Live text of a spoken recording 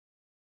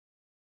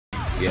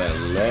Yeah,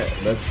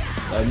 let's.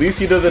 At least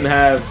he doesn't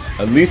have.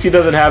 At least he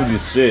doesn't have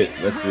this shit.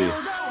 Let's see.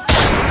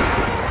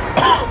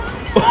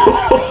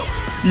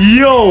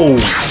 Yo,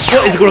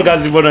 what is going on,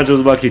 guys? It's your boy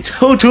Nacho's Bucky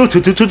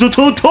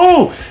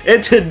 2.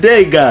 And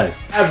today, guys,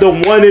 I have the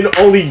one and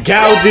only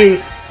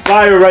Gouging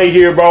fire right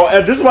here, bro.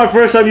 And this is my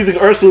first time using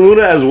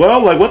Ursaluna as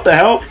well. Like, what the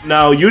hell?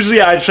 Now,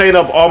 usually I train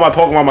up all my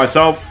Pokemon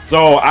myself,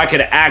 so I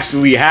can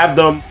actually have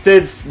them.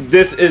 Since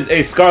this is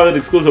a Scarlet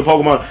exclusive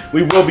Pokemon,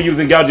 we will be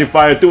using Gouging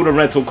fire through the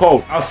rental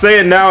code. I'll say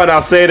it now and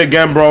I'll say it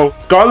again, bro.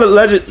 Scarlet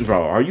Legend,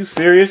 bro. Are you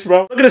serious,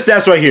 bro? Look at the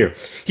stats right here.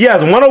 He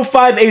has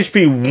 105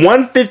 HP,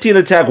 115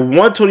 attack,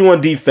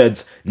 121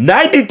 defense,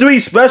 93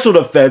 special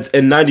defense,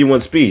 and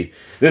 91 speed.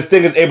 This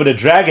thing is able to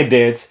Dragon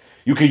Dance.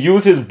 You can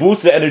use his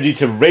booster energy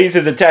to raise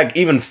his attack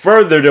even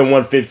further than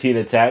 115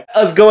 attack.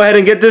 Let's go ahead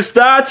and get this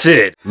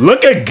started.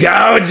 Look at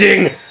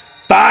Gouging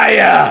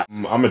fire.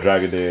 I'm a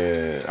Dragon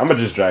Dance. I'm gonna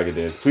just Dragon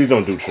Dance. Please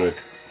don't do trick.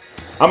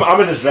 I'm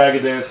gonna just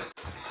Dragon Dance.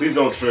 Please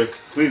don't trick.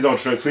 Please don't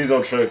trick. Please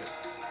don't trick.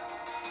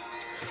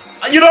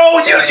 You know,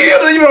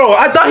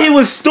 I thought he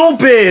was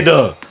stupid.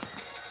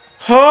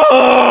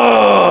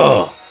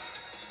 Oh,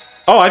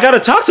 I got a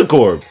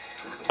Toxicorp.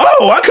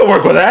 Oh, I could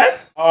work with that.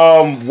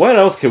 What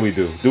else can we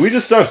do? Do we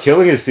just start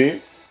killing his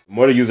team?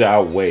 More to user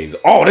outweighs.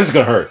 Oh, this is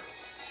gonna hurt.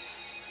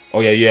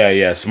 Oh,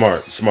 yeah.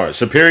 Smart.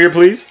 Superior,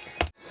 please.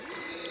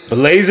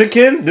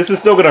 Blaziken? This is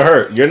still gonna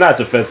hurt. You're not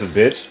defensive,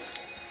 bitch.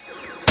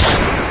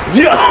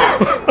 Yo!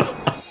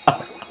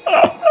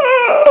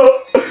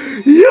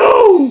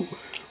 Yo!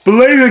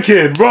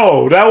 Blaziken,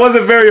 bro. That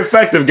wasn't very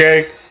effective,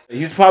 gang.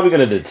 He's probably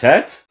gonna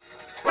detect.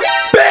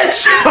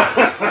 Bitch!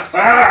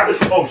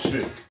 Oh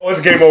shit. Oh, it's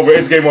game over.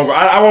 It's game over.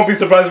 I won't be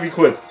surprised if he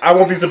quits. I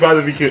won't be surprised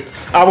if he quits.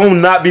 I will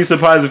not be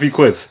surprised if he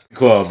quits.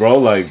 Claw, bro.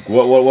 Like,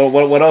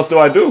 what else do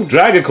I do?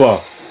 Dragon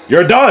Claw.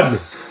 You're done.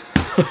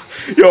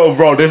 Yo,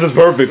 bro, this is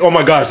perfect. Oh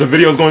my gosh, the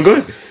video's going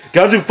good.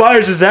 Gouging fire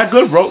is just that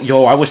good, bro.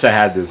 Yo, I wish I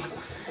had this.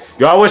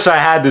 Yo, I wish I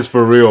had this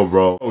for real,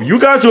 bro. Oh, you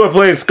guys who are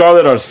playing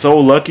Scarlet are so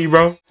lucky,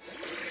 bro.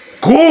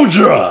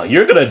 Goudra,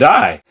 you're gonna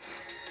die.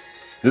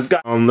 This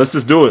guy, let's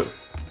just do it.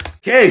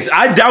 Case,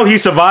 I doubt he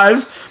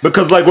survives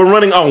because like we're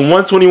running on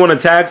 121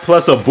 attack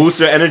plus a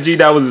booster energy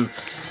that was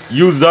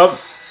used up.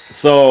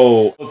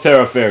 So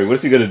Terra Fairy,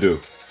 what's he gonna do?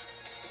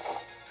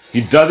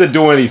 He doesn't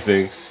do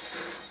anything.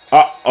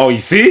 Oh, you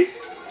see?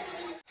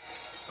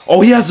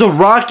 Oh, he has a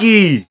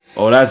Rocky.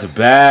 Oh, that's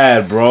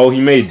bad, bro.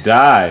 He may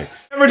die.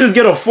 Never just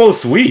get a full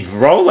sweep,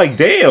 bro. Like,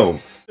 damn.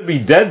 He'll be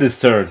dead this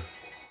turn.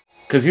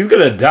 Cause he's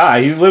gonna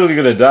die. He's literally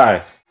gonna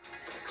die.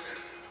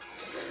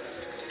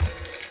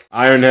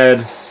 Iron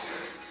Head.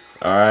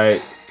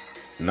 Alright,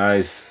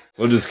 nice.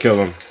 We'll just kill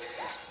him.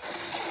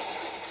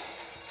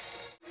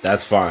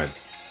 That's fine.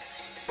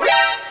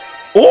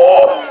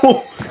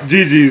 Oh!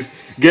 GG's.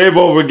 Game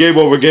over, game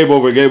over, game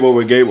over, game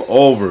over, game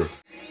over.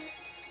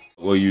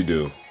 What will you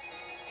do?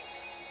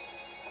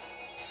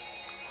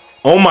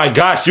 Oh my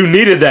gosh, you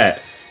needed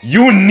that.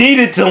 You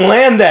needed to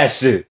land that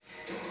shit.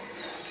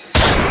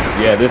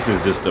 Yeah, this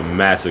is just a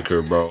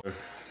massacre, bro.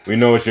 We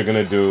know what you're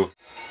gonna do.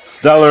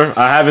 Stellar,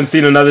 I haven't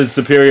seen another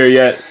superior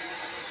yet.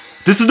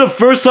 This is the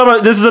first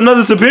time this is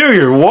another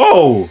superior.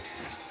 Whoa.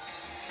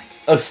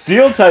 A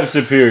steel type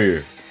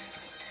superior.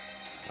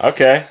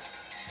 Okay.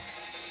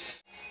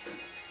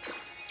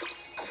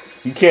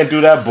 You can't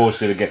do that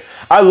bullshit again.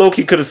 I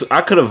low-key could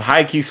have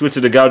high-key switched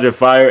to the Gouging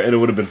fire and it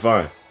would have been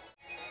fine.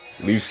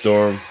 Leaf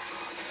Storm.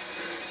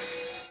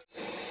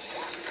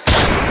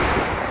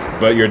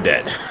 But you're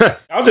dead.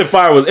 Gouging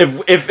fire was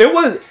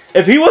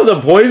if he was a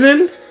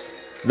poison,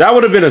 that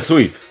would have been a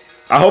sweep.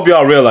 I hope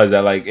y'all realize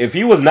that. Like, if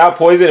he was not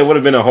poisoned, it would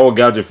have been a whole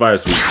Gouging fire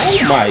sweep.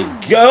 Oh my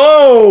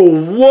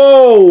god!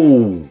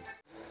 Whoa!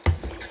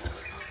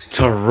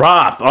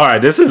 Tarop. All right,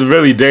 this is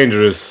really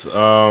dangerous.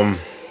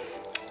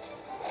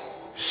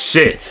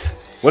 Shit.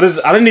 What is?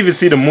 I didn't even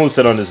see the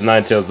moveset on this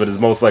Ninetales, but it's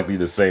most likely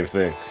the same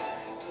thing.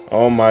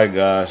 Oh my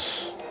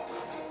gosh.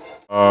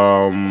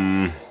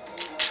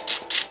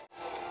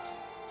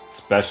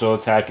 Special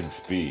attack and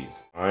speed.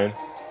 Fine.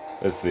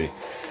 Let's see.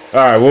 All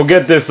right, we'll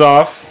get this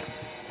off.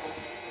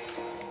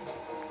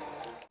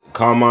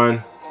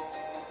 Carmine.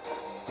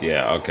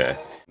 Yeah, okay.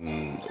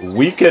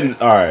 We can...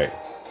 Alright.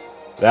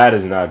 That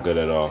is not good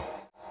at all.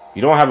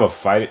 You don't have a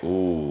fight...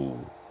 Ooh.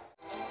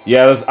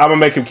 Yeah, I'm gonna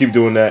make him keep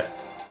doing that.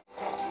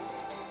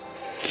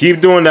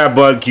 Keep doing that,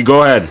 bud.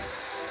 Go ahead.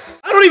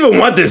 I don't even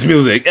want this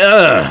music.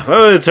 Ugh.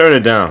 Let me turn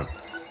it down.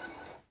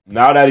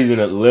 Now that he's in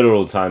a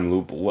literal time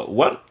loop,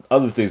 what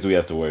other things do we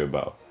have to worry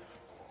about?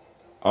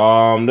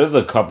 There's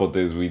a couple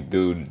things we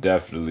do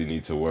definitely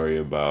need to worry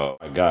about.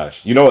 Oh my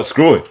gosh. You know what?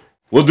 Screw it.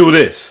 We'll do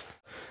this.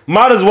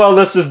 Might as well,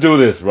 let's just do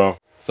this, bro.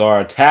 So our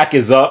attack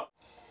is up.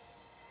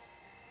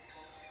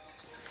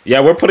 Yeah,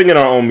 we're putting in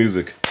our own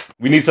music.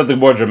 We need something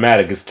more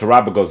dramatic because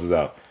Terrapagos is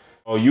out.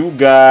 Oh, you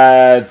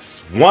got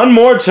one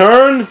more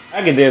turn?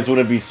 Dragon Dance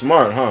wouldn't be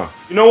smart, huh?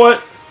 You know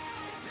what?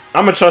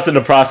 I'm gonna trust in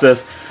the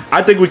process.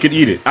 I think we could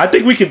eat it. I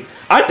think we can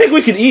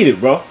eat it,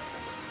 bro.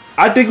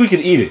 I think we can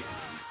eat it.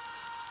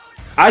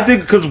 I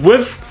think because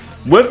with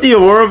With the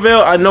Aurora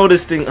Veil, I know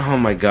this thing. Oh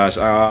my gosh.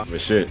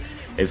 Shit.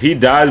 If he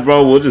dies,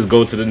 bro, we'll just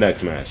go to the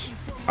next match.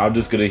 I'm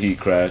just gonna heat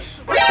crash.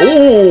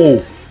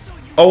 Ooh!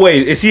 Oh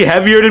wait, is he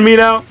heavier than me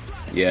now?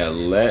 Yeah,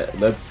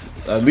 let's.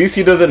 At least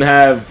he doesn't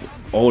have.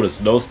 Oh, the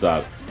snow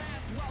stop.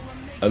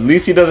 At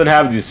least he doesn't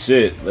have this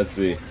shit. Let's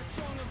see.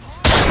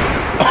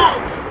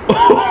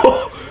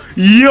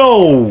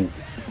 Yo!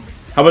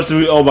 How much do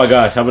we? Oh my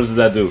gosh, how much does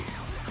that do?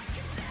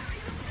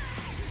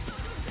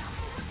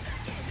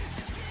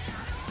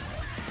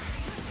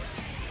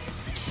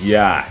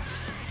 Yacht.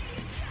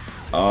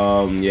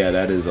 Yeah,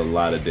 that is a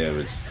lot of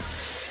damage.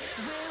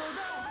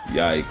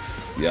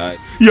 Yikes. Yikes.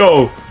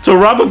 Yo,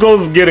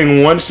 Tarapago's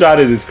getting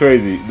one-shotted is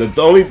crazy. The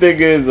only thing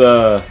is,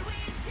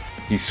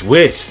 he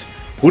switched.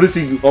 Who does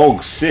he? Oh,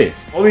 shit.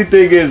 Only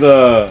thing is,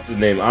 the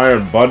name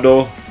Iron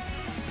Bundle.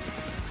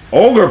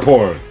 Ogre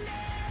Porn.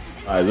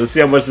 Alright, let's see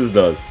how much this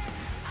does.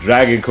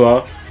 Dragon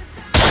Claw.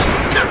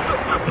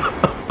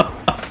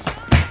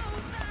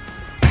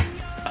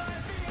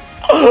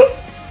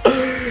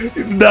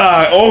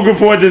 Nah, Ogre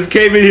Porn just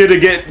came in here to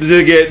get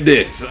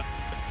this.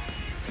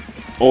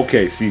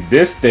 Okay, see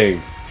this thing.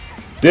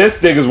 This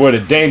thing is where the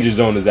danger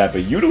zone is at,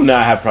 but you do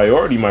not have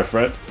priority, my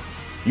friend.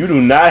 You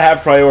do not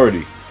have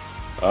priority.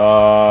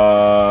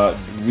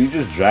 We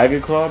just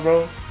Dragon Claw,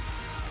 bro.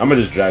 I'm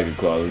gonna just Dragon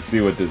Claw. Let's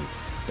see what this.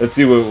 Let's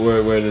see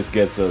where this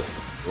gets us.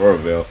 Aurora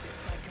Veil.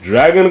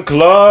 Dragon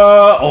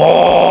Claw.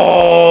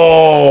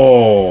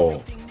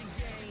 Oh.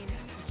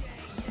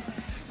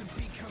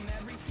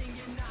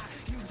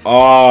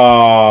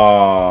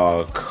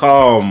 Oh,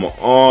 come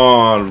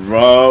on,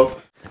 bro.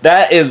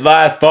 That is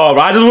my thought,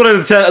 bro. I just wanted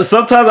to test.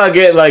 Sometimes I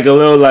get like a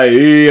little like,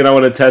 and I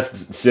want to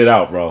test shit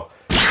out, bro.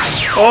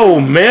 Oh,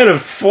 man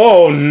of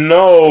fall.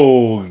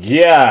 No.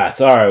 Yeah.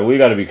 It's all right. We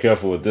got to be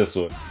careful with this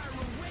one.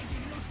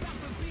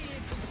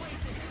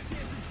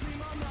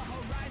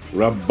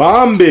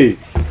 Rabambi.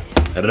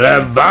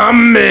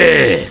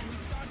 Rabambi.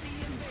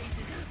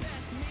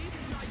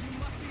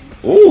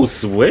 Ooh,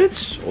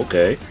 switch?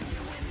 Okay.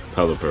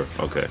 Pelipper,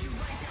 okay.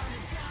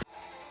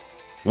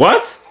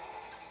 What?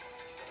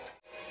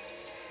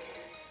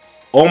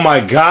 Oh my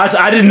gosh,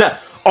 I did not.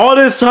 All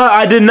this time,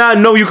 I did not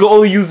know you could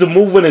only use the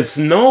move when it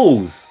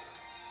snows.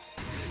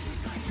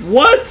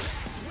 What?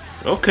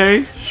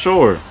 Okay,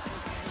 sure.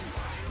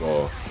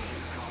 Oh.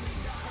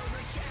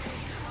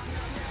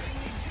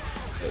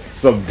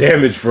 Some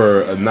damage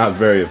for not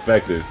very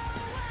effective.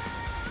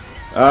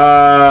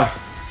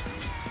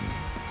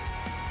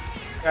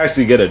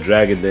 Actually get a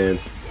Dragon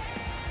Dance.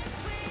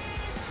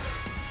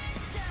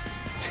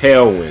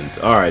 Tailwind.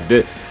 Alright,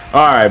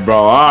 alright,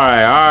 bro.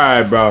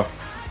 Alright, bro.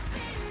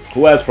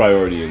 Who has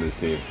priority in this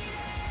team?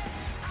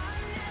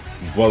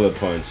 Bullet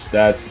Punch.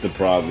 That's the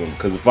problem.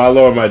 Because if I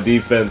lower my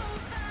defense,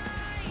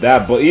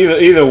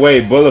 either way,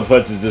 Bullet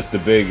Punch is just the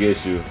big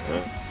issue.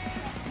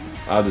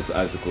 I'll just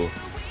Icicle.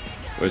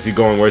 Where's he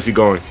going? Where's he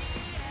going?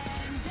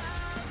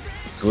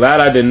 Glad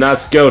I did not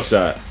skill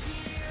shot.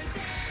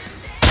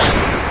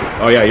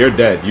 Oh yeah, you're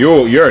dead.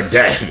 You're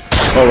dead.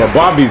 Oh,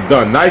 Rabambi's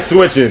done. Nice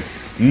switching.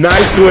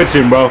 Nice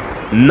switching, bro.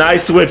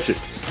 Nice switching.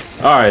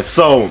 Alright,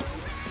 so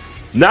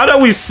now that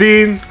we've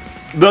seen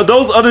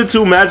those other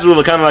two matches were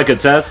kind of like a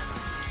test.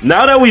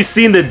 Now that we've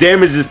seen the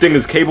damage this thing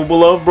is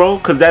capable of, bro,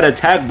 because that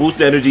attack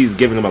boost energy is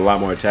giving him a lot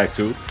more attack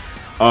too.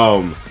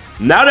 Now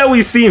that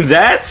we've seen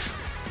that,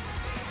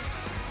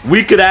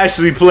 we could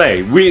actually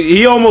play.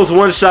 He almost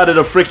one-shotted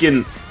a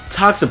freaking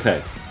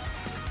Toxapex.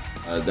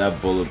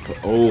 That bullet.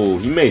 Oh,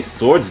 he made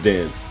Swords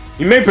Dance.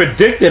 He made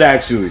Predicted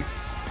actually.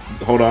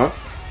 Hold on.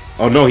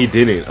 Oh no, he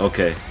didn't.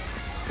 Okay.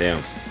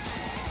 Damn.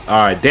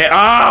 Alright, damn.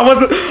 I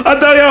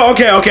thought, yo,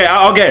 okay.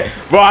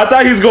 Bro, I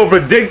thought he was gonna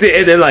predict it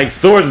and then like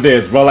Swords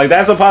Dance, bro. Like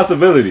that's a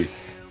possibility.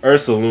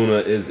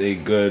 Ursaluna is a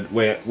good.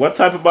 Wait, what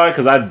type of bind?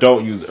 Because I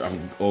don't use.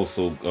 I'm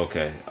also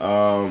okay.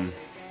 I'm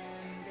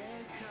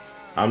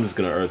just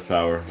gonna Earth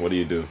Power. What do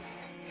you do?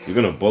 You're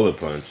gonna Bullet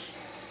Punch.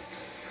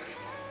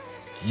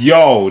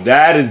 Yo,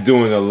 that is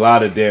doing a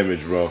lot of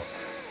damage, bro.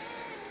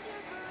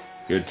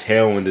 Your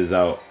Tailwind is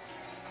out.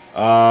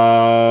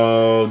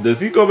 Does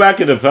he go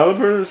back into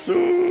Pelipper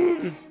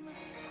soon?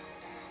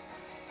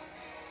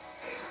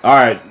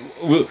 Alright,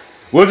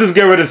 we'll just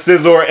get rid of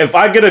Scizor. If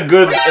I get a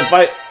good,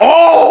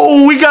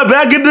 oh, we got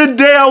back in the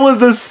day I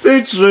was a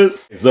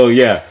Citrus. So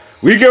yeah,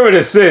 we get rid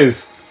of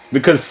Sizz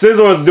because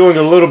Scizor is doing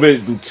a little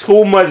bit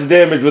too much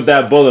damage with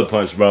that Bullet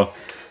Punch, bro.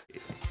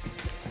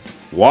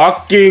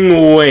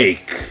 Walking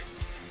Wake.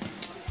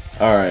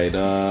 Alright,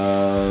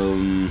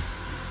 I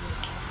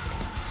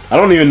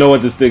don't even know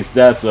what this thing's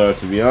stats are,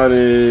 to be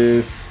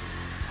honest.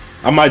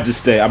 I might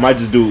just stay. I might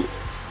just do.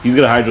 He's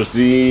gonna Hydro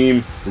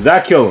Steam. Does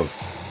that kill him?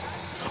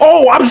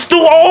 Oh, I'm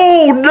still.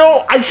 Oh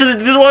no! I should.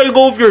 This is why you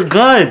go with your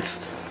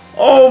guts.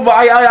 Oh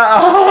my!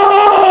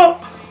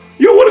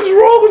 Yo, what is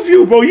wrong with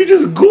you, bro? You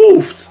just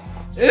goofed.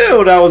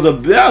 Ew, that was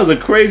a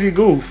crazy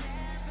goof.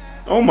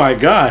 Oh my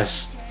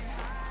gosh.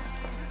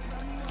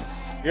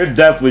 You're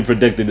definitely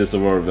predicting this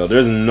Aurora Veil.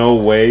 There's no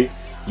way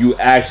you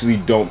actually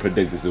don't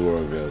predict this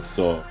Aurora Veil.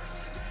 So,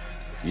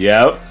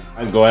 yep.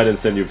 I can go ahead and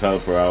send your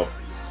Pelipper out.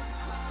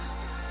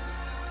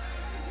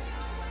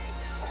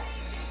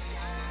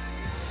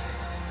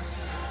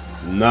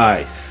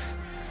 Nice.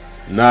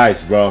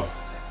 Nice, bro.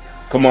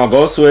 Come on,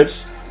 go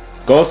switch.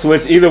 Go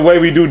switch. Either way,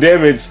 we do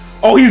damage.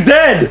 Oh, he's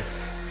dead.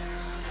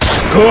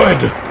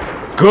 Good.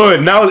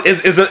 Good. Now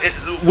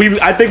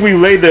I think we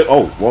laid the.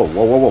 Oh,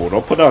 whoa.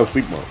 Don't put down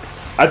sleep mode.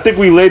 I think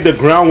we laid the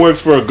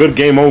groundworks for a good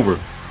game over.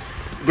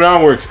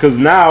 Groundworks, because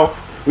now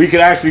we can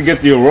actually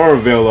get the Aurora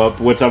Veil up,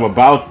 which I'm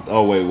about.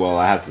 Oh wait, well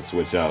I have to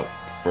switch out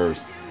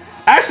first.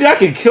 Actually, I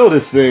can kill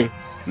this thing.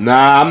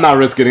 Nah, I'm not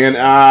risking it.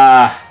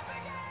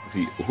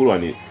 See, who do I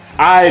need?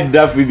 I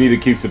definitely need to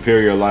keep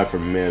Superior alive for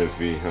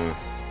Manaphy, huh?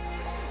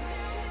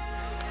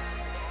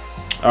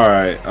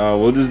 Alright,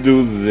 we'll just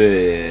do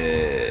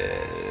this.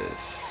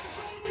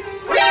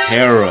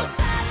 Terra.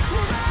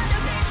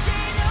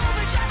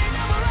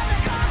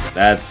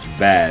 That's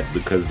bad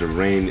because the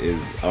rain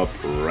is up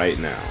right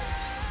now.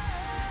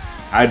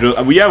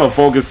 We have a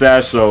focus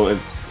sash, so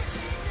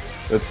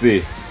let's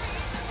see.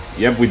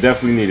 Yep, we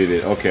definitely needed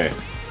it. Okay.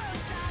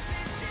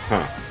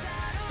 Huh.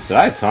 Did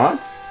I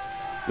taunt?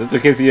 Just in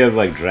case he has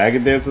like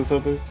Dragon Dance or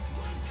something?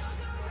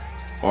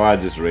 Or I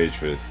just Rage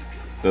Fist.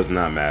 Does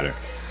not matter.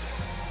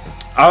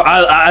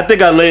 I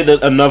think I laid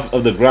enough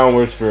of the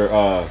groundwork for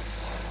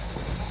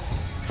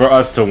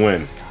us to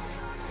win.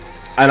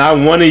 And I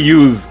want to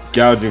use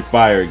Gouging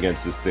Fire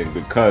against this thing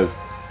because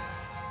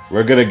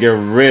we're gonna get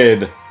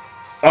rid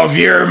of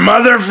your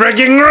mother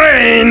freaking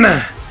rain.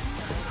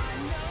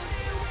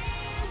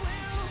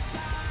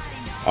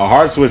 A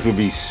hard switch would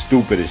be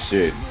stupid as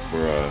shit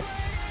for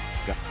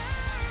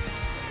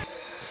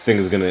this thing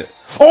is gonna.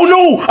 Oh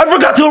no! I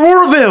forgot to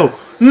Aurora Veil!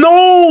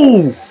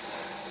 No!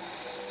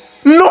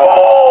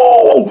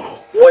 No!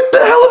 What the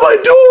hell am I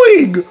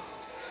doing?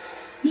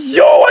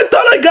 Yo, I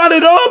thought I got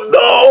it up!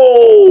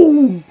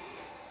 No!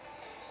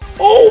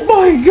 Oh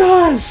my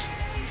gosh!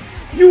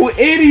 You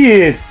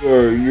idiot!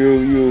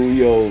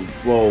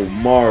 Whoa,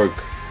 Mark.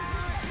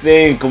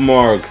 Think,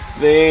 Mark,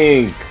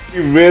 think.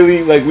 You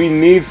really, like, we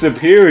need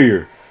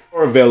Superior.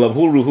 Or Veil up,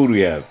 who do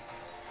we have?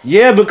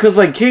 Yeah, because,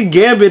 like, King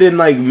Gambit and,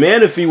 like,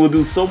 Manaphy will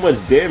do so much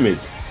damage.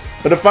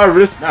 But if I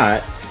risk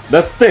not,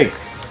 let's think.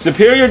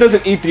 Superior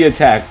doesn't eat the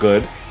attack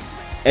good.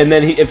 And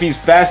then if he's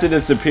faster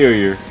than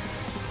Superior,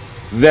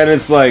 then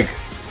it's like,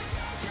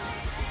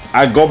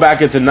 I go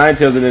back into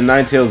Ninetales and then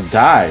Ninetales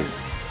dies.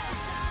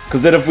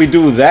 Because then if we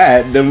do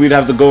that, then we'd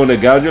have to go into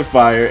Gouging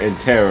Fire and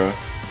Terra.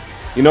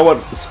 You know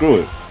what?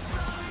 Screw it.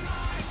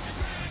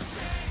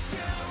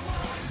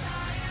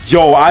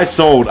 Yo, I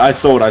sold. I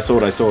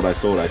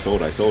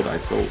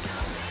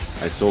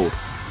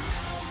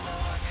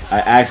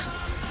actually...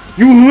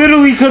 You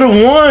literally could have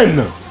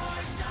won!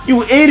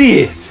 You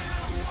idiot!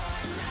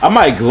 I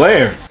might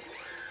glare.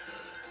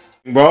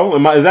 Bro,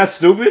 is that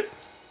stupid?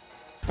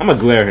 I'm gonna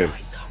glare him.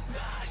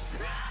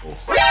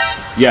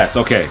 Yes,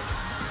 okay.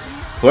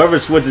 Whoever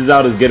switches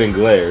out is getting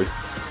glared,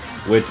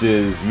 which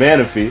is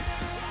Manaphy.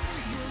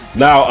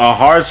 Now, a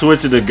hard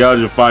switch to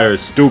Gouging Fire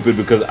is stupid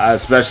because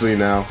especially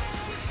now.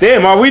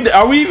 Damn, are we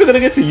even gonna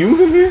get to use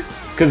him here?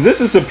 Cause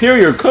this is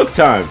Superior cook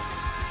time.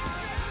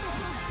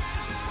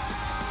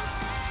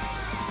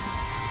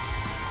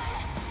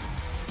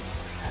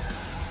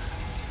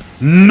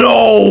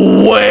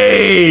 No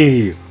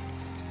way!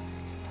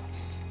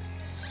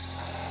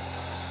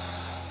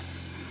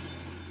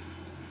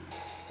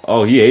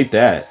 Oh, he ate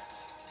that.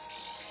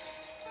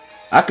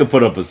 I could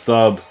put up a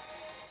sub.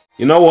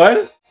 You know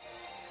what?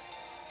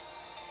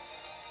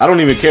 I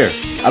don't even care.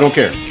 I don't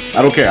care.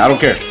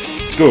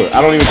 Screw it.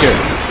 I don't even care.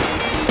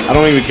 I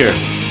don't even care.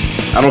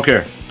 I don't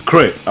care.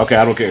 Crit. Okay,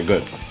 I don't care.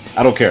 Good.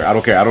 I don't care. I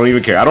don't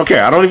even care. I don't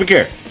care,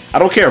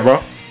 bro.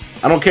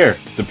 I don't care.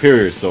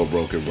 Superior is so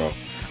broken, bro.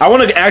 I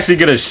want to actually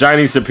get a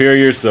shiny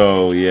Superior,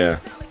 so yeah.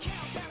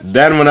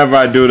 Then whenever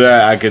I do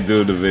that, I could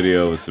do the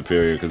video with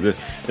Superior, because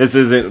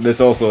this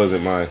also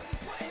isn't mine.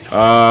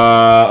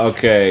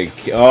 Okay.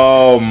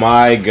 Oh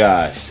my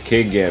gosh.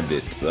 King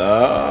Gambit.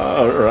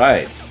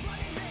 Alright.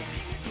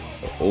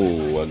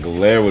 Oh, a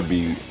glare would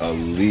be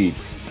elite.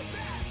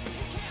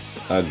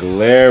 A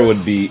glare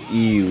would be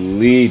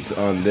elite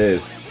on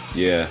this.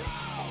 Yeah.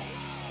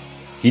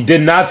 He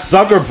did not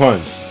sucker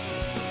punch.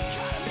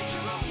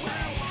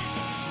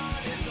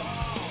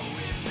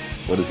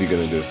 What is he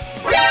gonna do?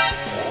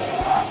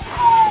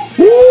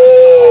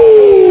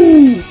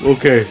 Woo!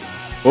 Okay.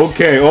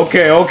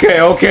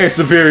 Okay,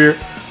 Superior.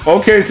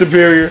 Okay,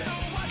 Superior.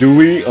 Do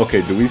we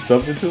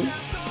substitute?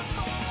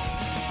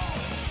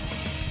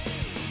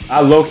 I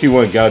low-key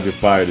want Gouging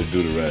Fire to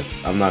do the rest.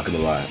 I'm not gonna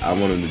lie. I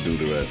want him to do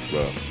the rest,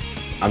 bro.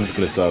 I'm just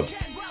gonna sub.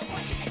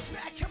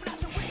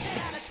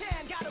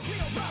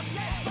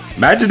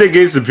 Imagine they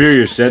gave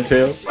Superior Shed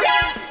Tail.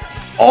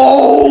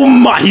 Oh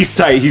my! He's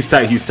tight. I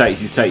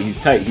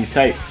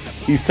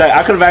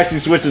could have actually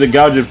switched to the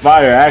Gouging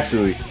Fire,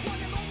 actually.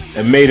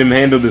 And made him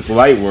handle this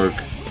light work.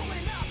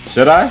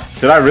 Should I?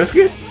 Should I risk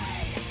it?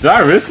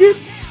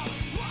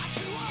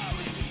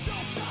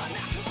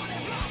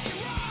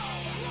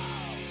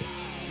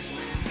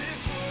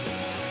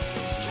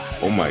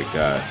 Oh my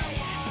gosh.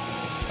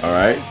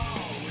 Alright.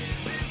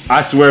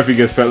 I swear if he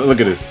gets paralyzed. Look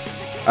at this.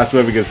 I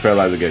swear if he gets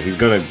paralyzed again.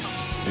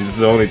 This is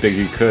the only thing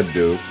he could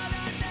do.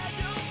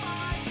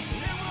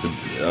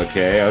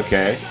 Okay,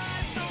 okay.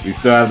 We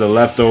still have the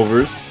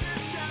leftovers.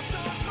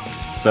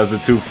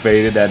 Substitute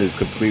faded. That is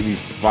completely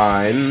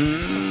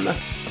fine.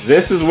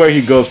 This is where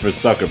he goes for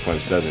Sucker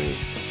Punch, doesn't he?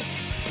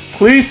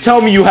 Please tell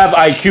me you have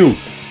IQ.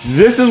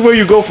 This is where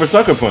you go for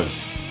Sucker Punch.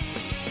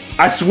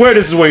 I swear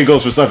this is where he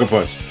goes for Sucker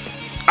Punch.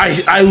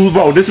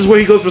 Bro, this is where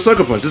he goes for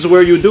Sucker Punch. This is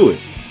where you do it.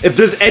 If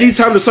there's any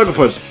time to Sucker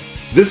Punch,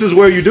 this is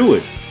where you do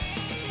it.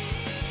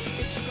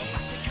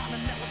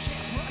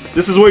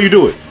 This is where you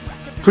do it.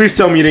 Please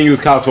tell me you didn't use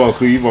Cow 12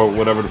 Cleave or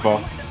whatever the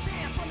fuck.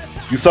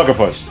 You Sucker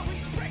Punched.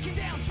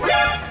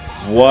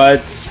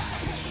 What?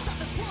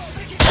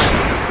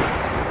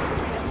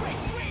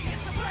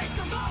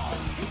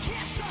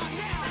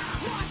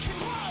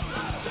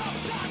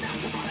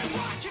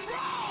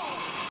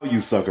 You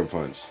Sucker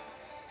Punch.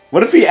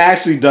 What if he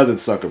actually doesn't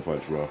Sucker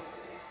Punch, bro?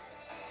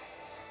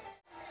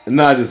 And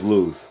not just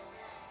lose.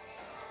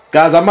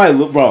 Guys, I might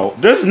lose, bro.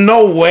 There's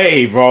no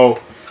way, bro.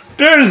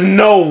 There's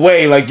no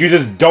way, like, you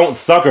just don't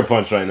Sucker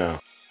Punch right now.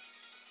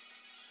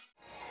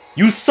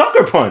 You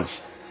Sucker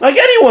Punch. Like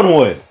anyone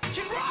would.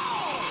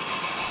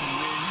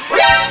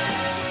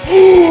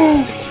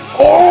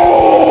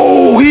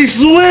 Oh, he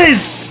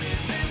switched.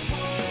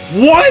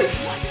 What?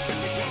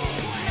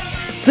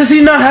 Does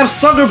he not have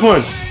Sucker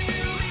Punch?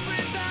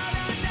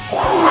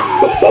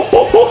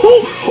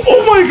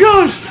 Oh my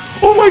gosh!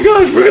 Oh my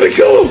gosh! We're gonna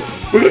kill him!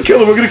 We're gonna kill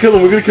him! We're gonna kill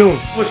him! We're gonna kill him!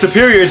 What's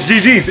superior? It's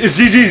GG's! It's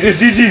GG's! It's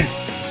GG's!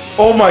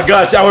 Oh my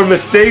gosh! Our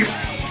mistakes,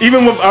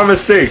 even with our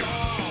mistakes.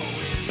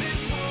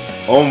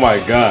 Oh my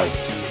gosh!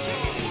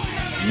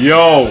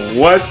 Yo,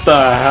 what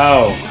the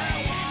hell?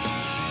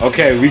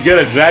 Okay, we get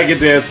a Dragon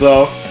Dance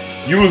off.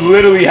 You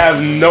literally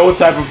have no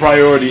type of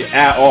priority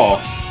at all.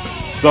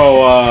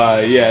 So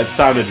yeah, it's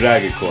time to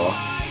Dragon Claw.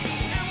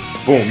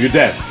 Boom! You're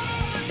dead.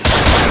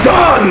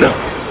 Done!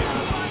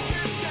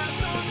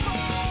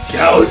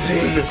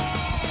 Gouging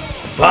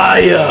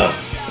fire!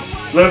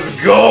 Let's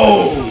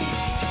go!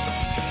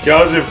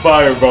 Gouging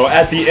fire, bro.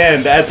 At the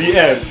end, at the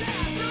end.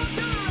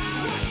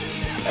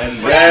 And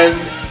then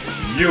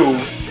you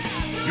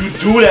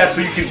do that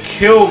so you can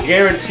kill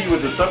Guarantee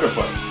with the Sucker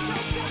Punch.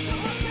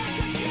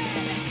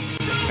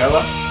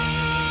 Hella?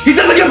 He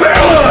doesn't get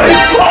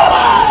paralyzed!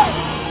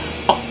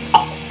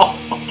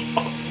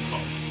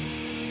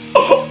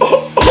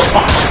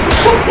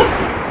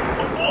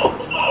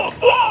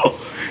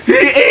 He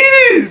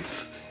ate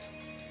it!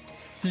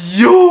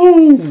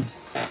 Yo!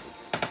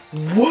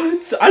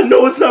 What? I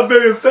know it's not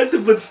very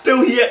effective, but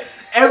still,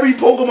 every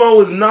Pokemon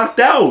was knocked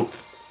out.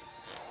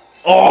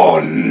 Oh,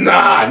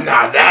 nah,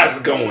 that's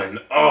going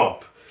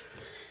up.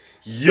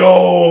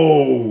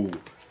 Yo!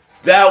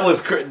 That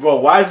was crazy. Bro,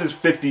 why is this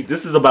 50?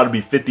 This is about to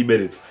be 50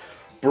 minutes.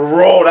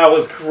 Bro, that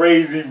was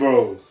crazy,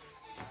 bro.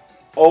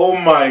 Oh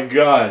my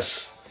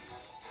gosh.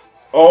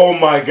 Oh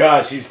my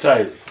gosh, he's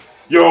tight.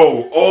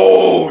 Yo,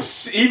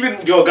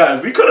 yo,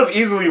 guys, we could have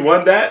easily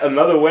won that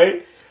another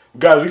way.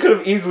 Guys, we could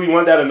have easily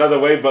won that another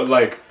way, but,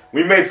 like,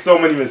 we made so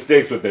many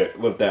mistakes with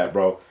that,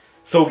 bro.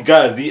 So,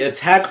 guys, the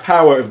attack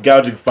power of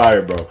Gouging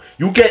Fire, bro.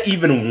 You get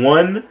even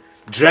one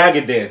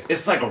Dragon Dance.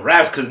 It's like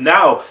raps, because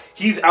now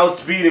he's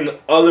outspeeding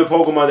other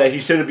Pokemon that he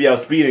shouldn't be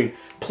outspeeding,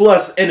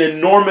 plus an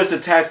enormous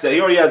attack set.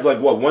 He already has, like,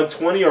 what,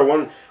 120 or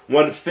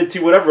 150,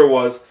 whatever it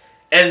was.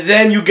 And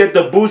then you get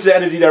the boosted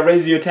energy that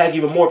raises your attack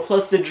even more,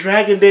 plus the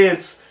Dragon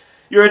Dance.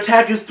 Your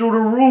attack is through the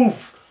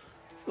roof.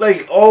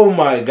 Like, oh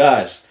my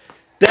gosh.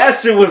 That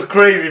shit was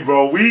crazy,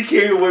 bro. We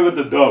came away with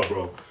the dub,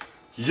 bro.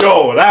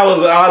 Yo,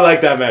 I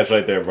like that match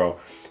right there, bro.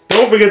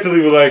 Don't forget to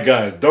leave a like,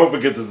 guys. Don't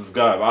forget to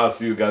subscribe. I'll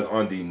see you guys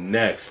on the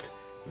next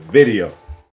video.